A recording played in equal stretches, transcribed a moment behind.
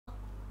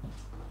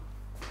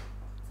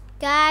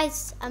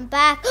Guys, I'm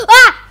back.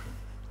 Ah!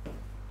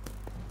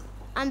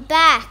 I'm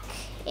back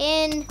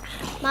in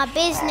my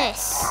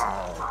business.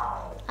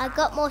 I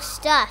got more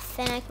stuff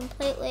and I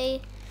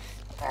completely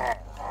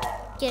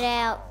get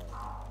out.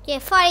 Yeah,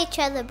 fight each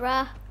other,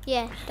 bruh.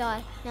 Yeah,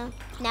 die. No,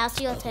 now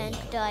it's your turn.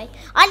 Die.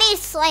 I need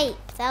sleep.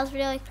 That was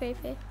really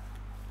creepy.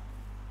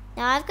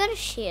 Now I've got a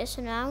shear,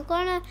 so now I'm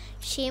gonna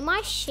shear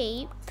my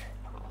sheep.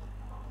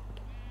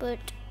 But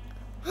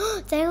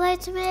they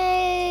laid some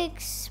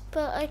eggs,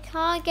 but I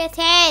can't get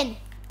in.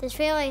 There's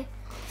really.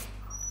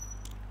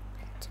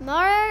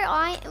 Tomorrow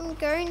I am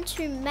going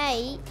to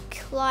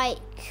make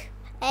like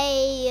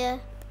a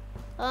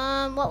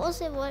what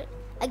was it? What?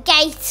 A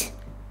gate.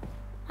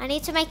 I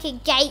need to make a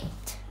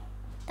gate.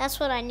 That's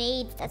what I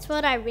need. That's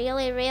what I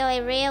really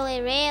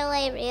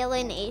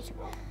need.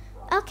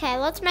 Okay,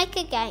 let's make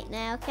a gate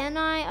now. Can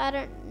I? I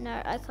don't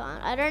know. I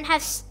can't. I don't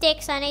have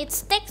sticks. I need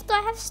sticks. Do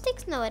I have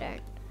sticks? No, I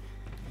don't.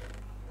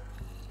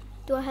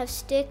 Do I have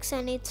sticks?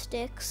 I need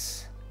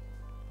sticks.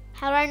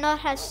 How do I not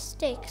have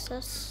sticks?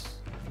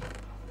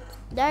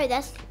 No,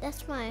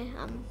 that's my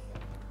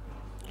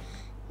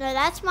no,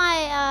 that's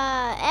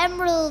my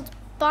emerald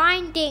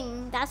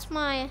binding. That's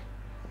my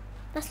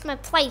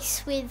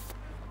place with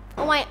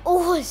all my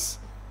ores.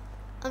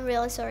 I'm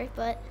really sorry,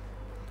 but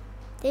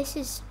this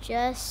is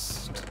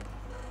just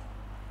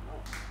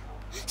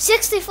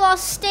 64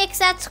 sticks.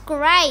 That's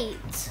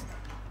great.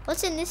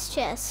 What's in this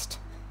chest?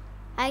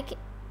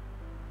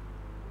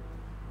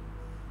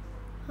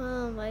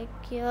 Oh my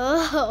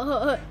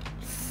god.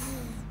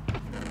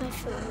 I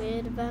feel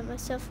weird about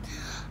myself.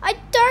 I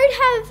don't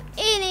have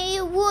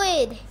any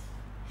wood.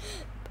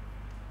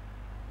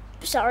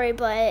 Sorry,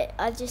 but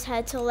I just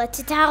had to let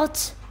it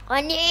out.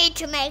 I need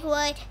to make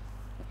wood.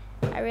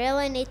 I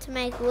really need to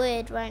make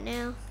wood right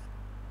now.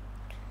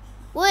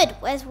 Wood,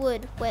 where's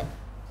wood? What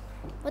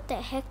the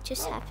heck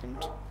just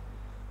happened?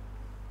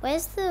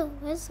 Where's the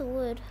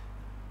wood?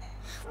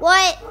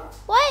 What?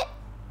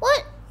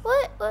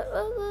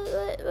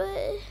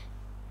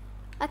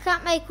 I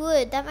can't make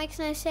wood. That makes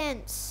no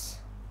sense.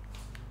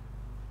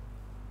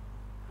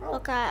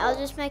 Okay, I'll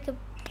just make a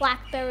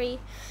blackberry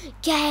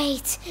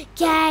gate.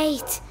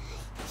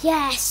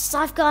 Yes,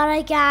 I've got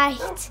a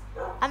gate.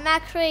 I'm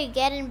actually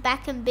getting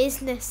back in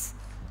business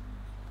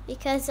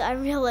because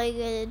I'm really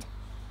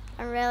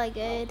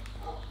good.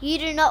 You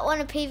do not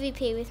want to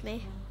PvP with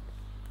me.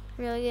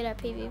 I'm really good at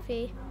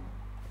PvP.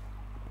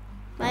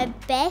 My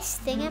best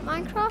thing at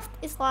Minecraft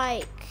is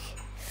like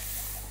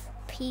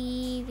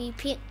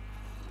PvP.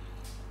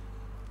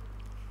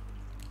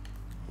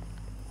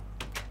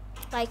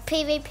 Like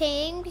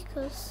PvPing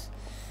because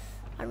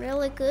I'm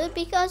really good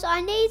because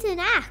I need an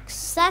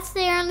axe. That's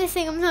the only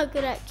thing I'm not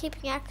good at,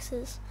 keeping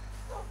axes.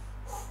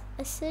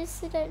 I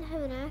seriously don't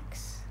have an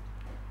axe.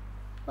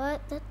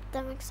 What?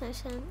 That makes no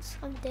sense.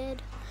 I'm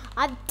dead.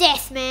 I'm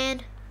death,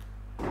 man.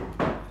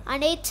 I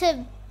need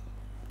to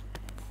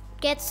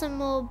get some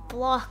more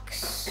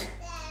blocks.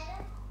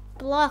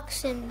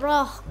 Blocks and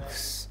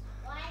rocks.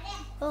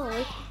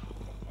 Oh.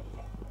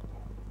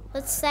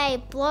 Let's say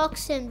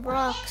blocks and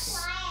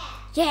rocks.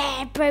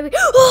 Yeah, baby.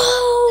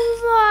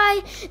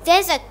 Oh my.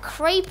 There's a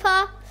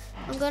creeper.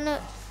 I'm gonna.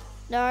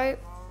 No.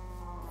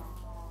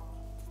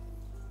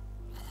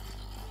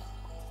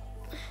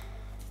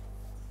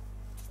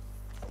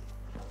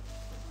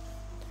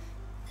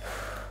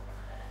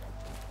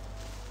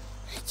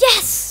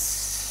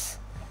 Yes!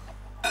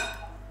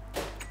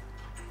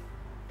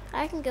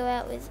 I can go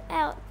out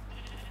without.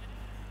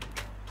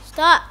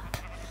 Stop.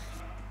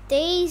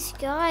 These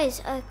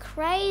guys are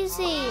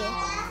crazy.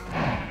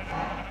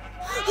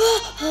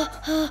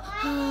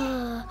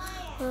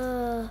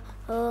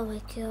 Oh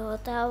my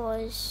god, that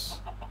was.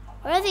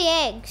 Where are the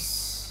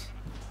eggs?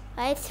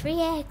 I had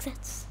 3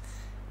 eggs.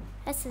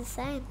 That's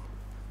insane.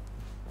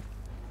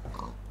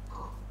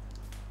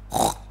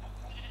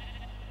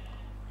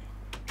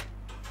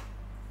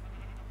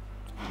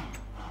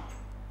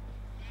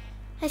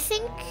 I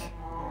think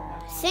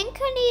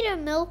I need to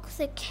milk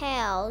the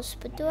cows,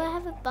 but do I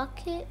have a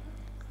bucket?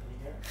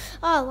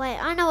 Oh wait,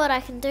 I know what I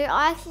can do.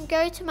 I can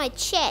go to my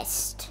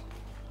chest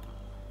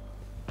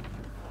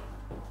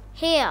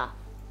here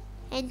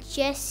and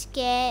just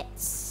get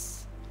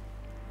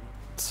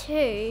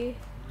 2.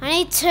 I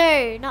need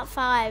 2, not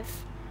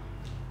 5.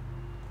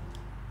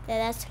 Yeah,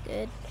 that's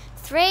good.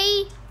 3.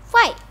 Wait,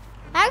 I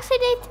actually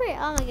need 3.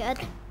 Oh my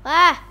god.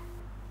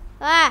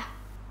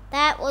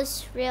 That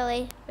was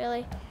really.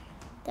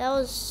 That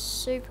was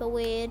super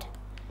weird.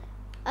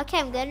 Okay,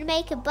 I'm gonna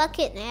make a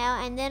bucket now,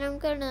 and then I'm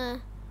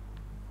gonna.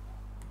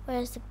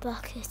 Where's the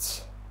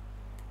bucket?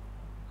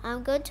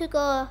 I'm going to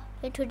go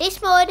into this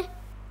mode,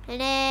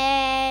 and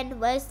then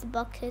where's the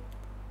bucket?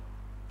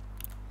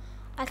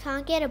 I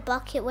can't get a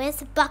bucket. Where's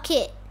the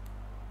bucket?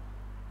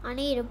 I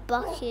need a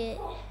bucket.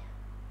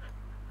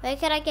 Where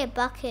can I get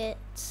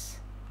buckets?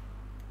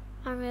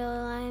 I'm really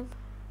lame.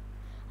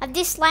 I'm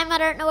this lame, I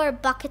don't know where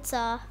buckets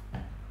are.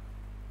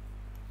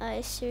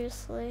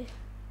 Seriously.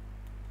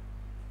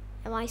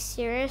 Am I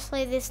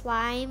seriously this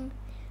lame?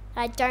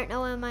 I don't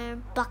know where my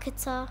own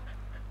buckets are.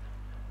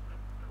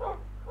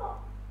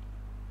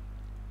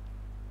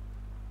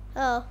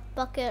 Oh,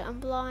 bucket, I'm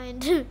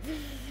blind.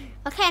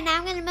 Okay, now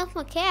I'm gonna milk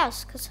my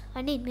cows because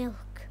I need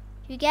milk.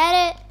 You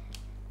get it?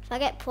 If I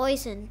get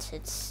poisoned,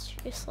 it's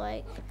just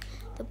like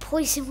the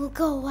poison will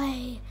go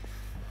away.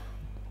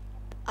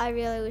 I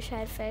really wish I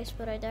had face,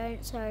 but I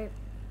don't, so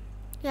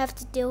you have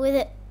to deal with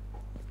it.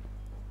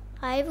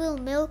 I will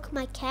milk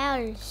my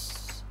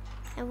cows.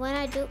 And when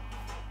I do...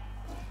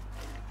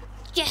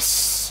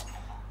 Yes!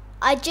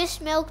 I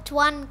just milked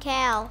one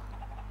cow.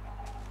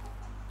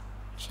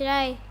 Should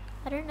I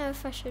don't know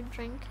if I should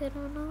drink it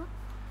or not.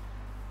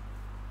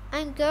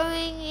 I'm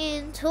going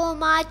into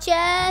my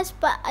chest,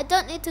 but I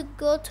don't need to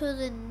go to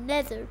the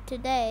nether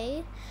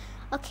today.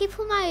 I'll keep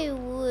all my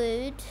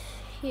wood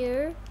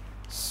here.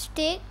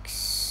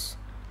 Sticks.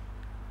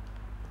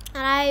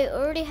 And I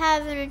already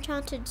have an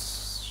enchanted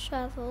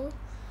shovel.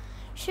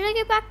 Should I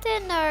go back there?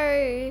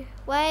 No.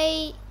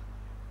 Wait.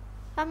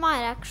 I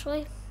might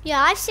actually.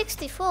 Yeah, I have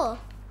 64.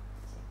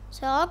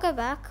 So I'll go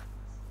back.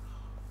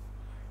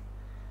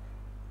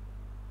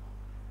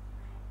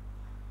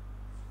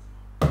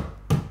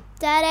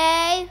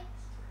 Daddy.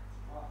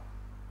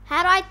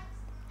 How do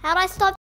I stop